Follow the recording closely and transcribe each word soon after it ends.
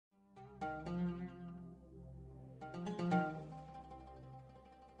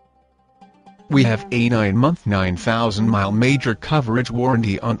We have a 9-month 9,000-mile major coverage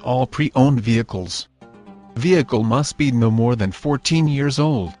warranty on all pre-owned vehicles. Vehicle must be no more than 14 years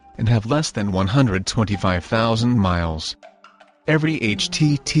old, and have less than 125,000 miles. Every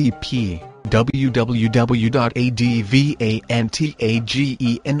http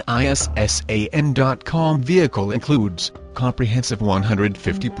www.advantagenissan.com vehicle includes comprehensive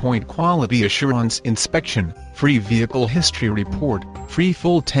 150-point quality assurance inspection, free vehicle history report, free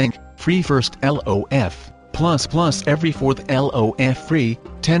full tank, free first LOF, plus every fourth LOF free,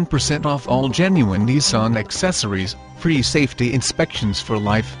 10% off all genuine Nissan accessories, free safety inspections for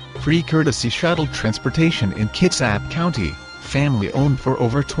life, free courtesy shuttle transportation in Kitsap County, family owned for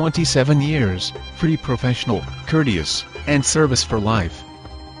over 27 years, free professional, courteous, and service for life.